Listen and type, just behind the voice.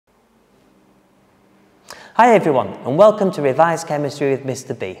Hi everyone and welcome to Revised Chemistry with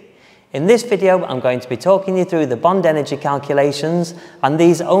Mr. B. In this video I'm going to be talking you through the bond energy calculations, and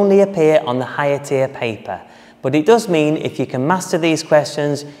these only appear on the higher tier paper. But it does mean if you can master these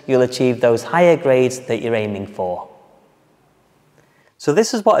questions you'll achieve those higher grades that you're aiming for. So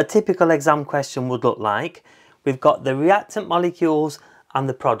this is what a typical exam question would look like. We've got the reactant molecules and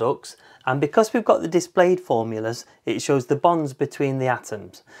the products, and because we've got the displayed formulas it shows the bonds between the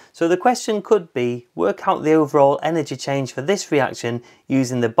atoms. So the question could be, work out the overall energy change for this reaction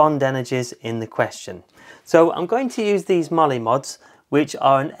using the bond energies in the question. So I'm going to use these mods, which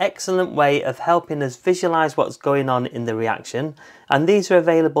are an excellent way of helping us visualize what's going on in the reaction, and these are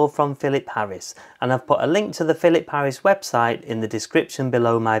available from Philip Harris, and I've put a link to the Philip Harris website in the description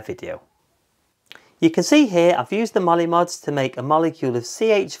below my video. You can see here I've used the mods to make a molecule of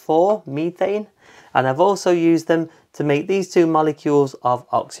CH4 methane, and I've also used them to make these two molecules of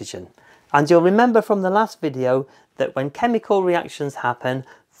oxygen. And you'll remember from the last video that when chemical reactions happen,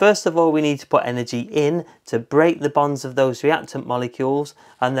 first of all we need to put energy in to break the bonds of those reactant molecules,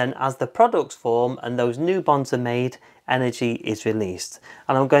 and then as the products form and those new bonds are made, energy is released.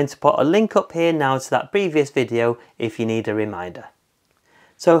 And I'm going to put a link up here now to that previous video if you need a reminder.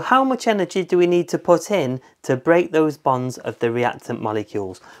 So how much energy do we need to put in to break those bonds of the reactant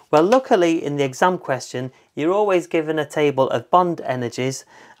molecules? Well, luckily in the exam question you're always given a table of bond energies,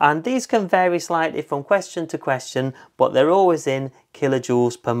 and these can vary slightly from question to question, but they're always in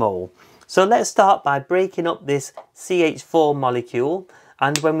kilojoules per mole. So let's start by breaking up this CH4 molecule,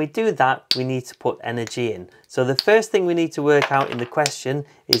 and when we do that we need to put energy in. So the first thing we need to work out in the question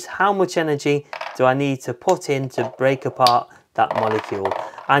is how much energy do I need to put in to break apart that molecule.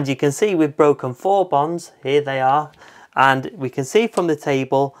 And you can see we've broken 4 bonds, here they are, and we can see from the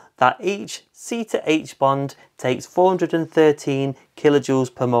table that each C to H bond takes 413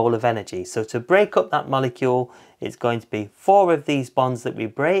 kilojoules per mole of energy. So to break up that molecule it's going to be 4 of these bonds that we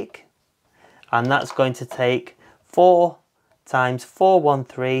break, and that's going to take 4 times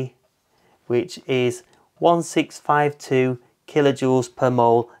 413, which is 1652 kilojoules per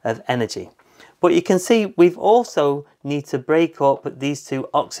mole of energy. But you can see we've also need to break up these two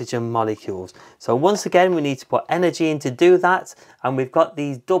oxygen molecules. So once again we need to put energy in to do that, and we've got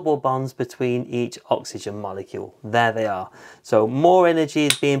these double bonds between each oxygen molecule. There they are. So more energy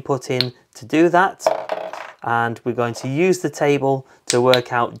is being put in to do that, and we're going to use the table to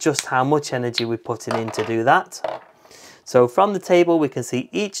work out just how much energy we're putting in to do that. So from the table we can see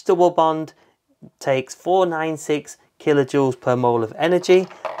each double bond takes 496 kilojoules per mole of energy,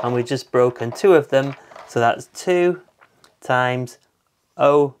 and we've just broken 2 of them, so that's 2 times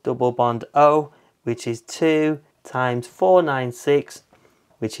O double bond O, which is 2 times 496,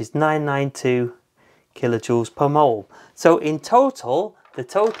 which is 992 kilojoules per mole. So in total, the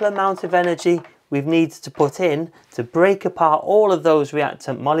total amount of energy we've needed to put in to break apart all of those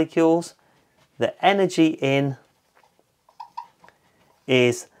reactant molecules, the energy in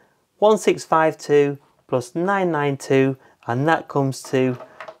is 1652 plus 992, and that comes to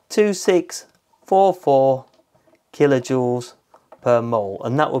 2644 kilojoules per mole,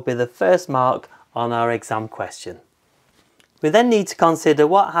 and that will be the first mark on our exam question. We then need to consider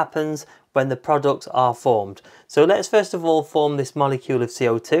what happens when the products are formed. So let's first of all form this molecule of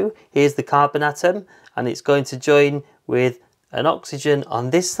CO2. Here's the carbon atom, and it's going to join with an oxygen on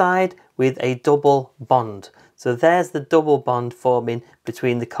this side with a double bond. So there's the double bond forming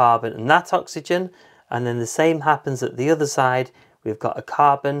between the carbon and that oxygen, and then the same happens at the other side. We've got a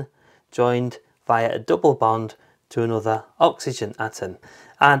carbon joined via a double bond to another oxygen atom,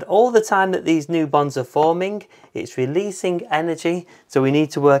 and all the time that these new bonds are forming it's releasing energy. So we need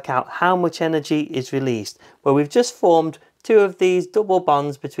to work out how much energy is released. Well, we've just formed 2 of these double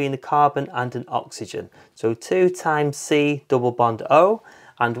bonds between a carbon and an oxygen, so 2 times C double bond O,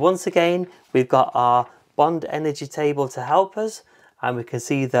 and once again we've got our bond energy table to help us, and we can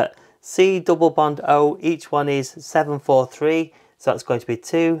see that C double bond O, each one is 743, so that's going to be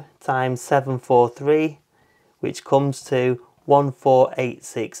 2 times 743, which comes to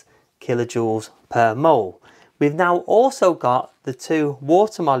 1486 kilojoules per mole. We've now also got the 2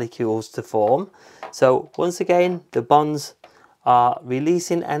 water molecules to form. So once again the bonds are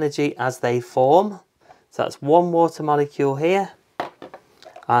releasing energy as they form. So that's 1 water molecule here,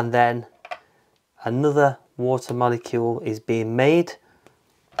 and then another water molecule is being made,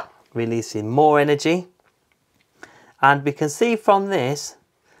 releasing more energy. And we can see from this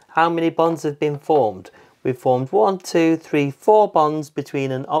how many bonds have been formed. We've formed 1, 2, 3, 4 bonds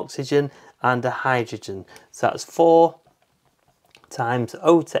between an oxygen and a hydrogen. So that's 4 times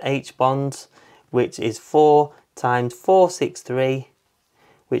O to H bonds, which is 4 times 463,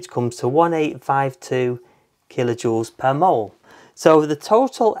 which comes to 1852 kilojoules per mole. So the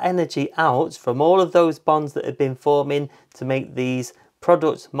total energy out from all of those bonds that have been forming to make these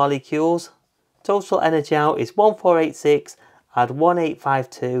product molecules, total energy out is 1486 add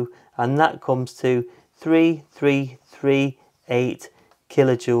 1852, and that comes to 3338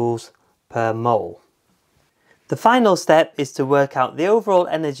 kilojoules per mole. The final step is to work out the overall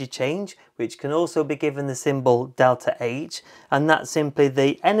energy change, which can also be given the symbol delta H, and that's simply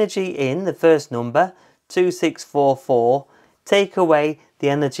the energy in, the first number, 2644, take away the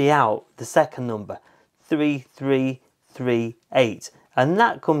energy out, the second number, 3338, and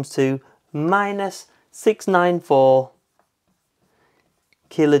that comes to minus 694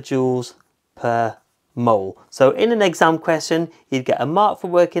 kilojoules per mole. So in an exam question, you'd get a mark for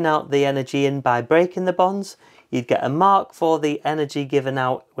working out the energy in by breaking the bonds, you'd get a mark for the energy given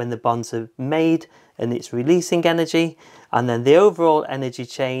out when the bonds are made and it's releasing energy, and then the overall energy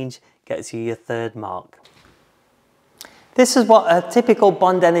change gets you your third mark. This is what a typical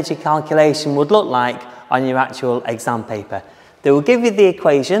bond energy calculation would look like on your actual exam paper. They will give you the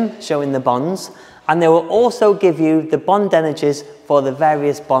equation showing the bonds, and they will also give you the bond energies for the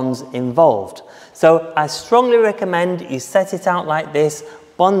various bonds involved. So I strongly recommend you set it out like this,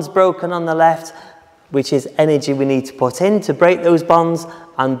 bonds broken on the left, which is energy we need to put in to break those bonds,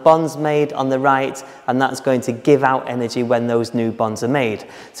 and bonds made on the right, and that's going to give out energy when those new bonds are made.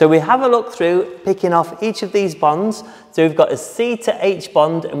 So we have a look through picking off each of these bonds. So we've got a C to H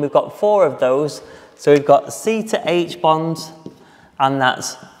bond, and we've got 4 of those. So we've got a C to H bond, and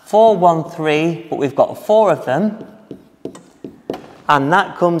that's 413, but we've got 4 of them, and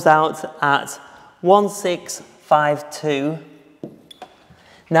that comes out at 1652.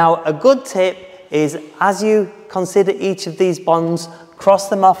 Now a good tip is, as you consider each of these bonds, cross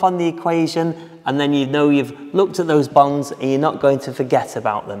them off on the equation, and then you know you've looked at those bonds and you're not going to forget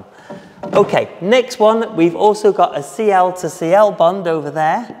about them. Okay, next one, we've also got a Cl to Cl bond over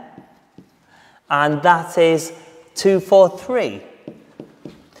there, and that is 243.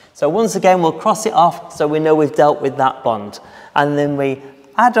 So once again, we'll cross it off so we know we've dealt with that bond. And then we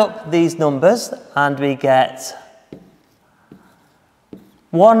add up these numbers and we get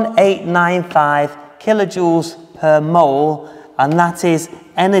 1895 kilojoules per mole, and that is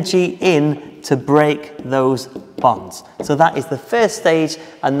energy in to break those bonds. So that is the first stage,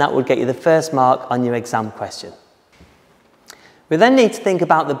 and that would get you the first mark on your exam question. We then need to think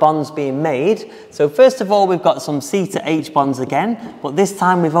about the bonds being made. So first of all, we've got some C to H bonds again, but this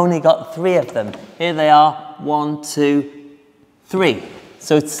time we've only got 3 of them. Here they are, 1, 2, 3.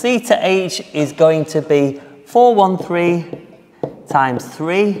 So C to H is going to be 413 times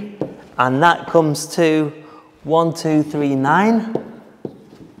 3, and that comes to 1239.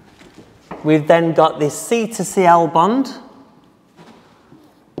 We've then got this C to Cl bond,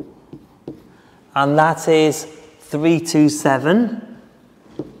 and that is 327.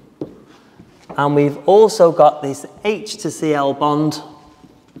 And we've also got this H to Cl bond,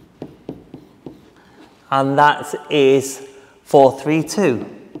 and that is 432.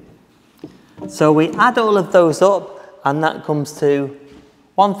 So we add all of those up, and that comes to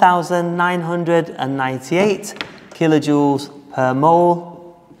 1998 kilojoules per mole,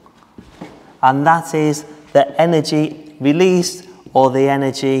 and that is the energy released or the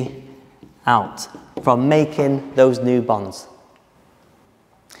energy out from making those new bonds.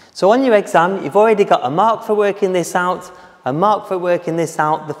 So on your exam, you've already got a mark for working this out, a mark for working this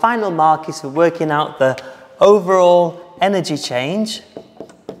out. The final mark is for working out the overall energy change.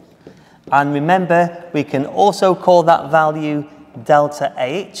 And remember, we can also call that value delta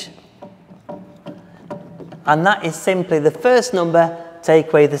H. And that is simply the first number, take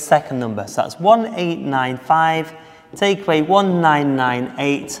away the second number. So that's 1895, take away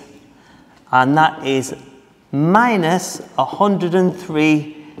 1998, and that is minus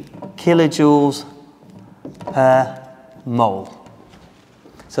 103 kilojoules per mole.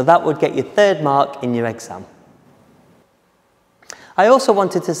 So that would get your third mark in your exam. I also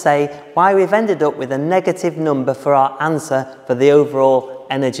wanted to say why we've ended up with a negative number for our answer for the overall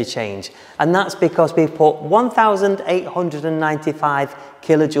energy change. And that's because we put 1895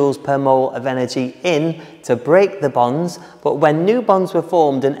 kilojoules per mole of energy in to break the bonds, but when new bonds were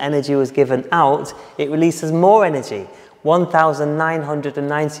formed and energy was given out, it releases more energy,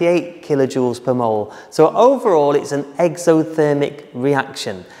 1998 kilojoules per mole. So overall, it's an exothermic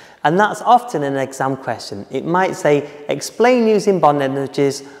reaction. And that's often an exam question. It might say, explain using bond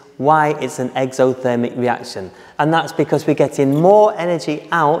energies why it's an exothermic reaction. And that's because we're getting more energy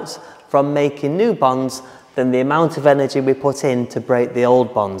out from making new bonds than the amount of energy we put in to break the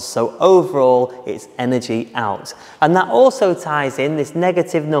old bonds. So overall, it's energy out. And that also ties in this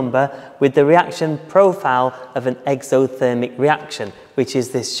negative number with the reaction profile of an exothermic reaction, which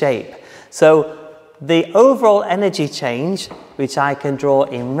is this shape. So the overall energy change, which I can draw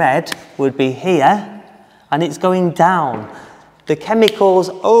in red, would be here, and it's going down. The chemicals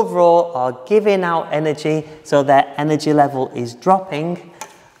overall are giving out energy, so their energy level is dropping,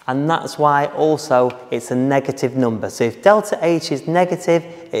 and that's why also it's a negative number. So if delta H is negative,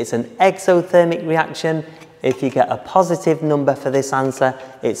 it's an exothermic reaction. If you get a positive number for this answer,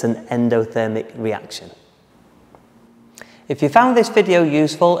 it's an endothermic reaction. If you found this video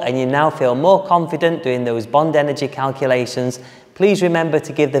useful and you now feel more confident doing those bond energy calculations, please remember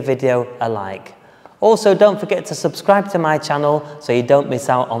to give the video a like. Also, don't forget to subscribe to my channel so you don't miss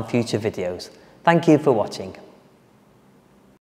out on future videos. Thank you for watching.